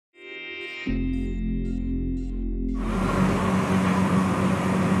It's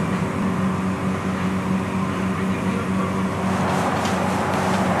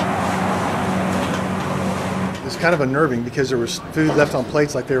kind of unnerving because there was food left on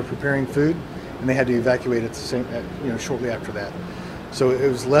plates, like they were preparing food, and they had to evacuate at the same, shortly after that. So it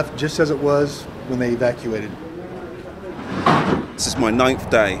was left just as it was when they evacuated. This is my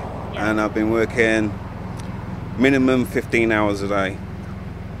 9th day, and I've been working minimum 15 hours a day.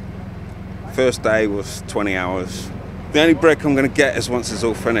 First day was 20 hours. The only break I'm going to get is once it's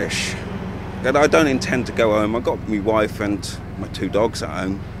all finished. And I don't intend to go home. I've got my wife and my 2 dogs at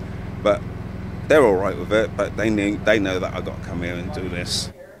home, but they're all right with it, but they know that I've got to come here and do this.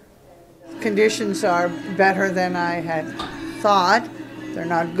 Conditions are better than I had thought. They're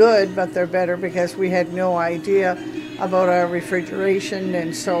not good, but they're better because we had no idea about our refrigeration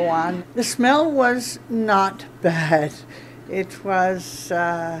and so on. The smell was not bad. It was,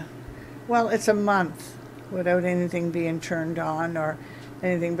 well, it's a month without anything being turned on or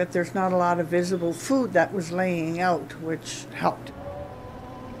anything, but there's not a lot of visible food that was laying out, which helped.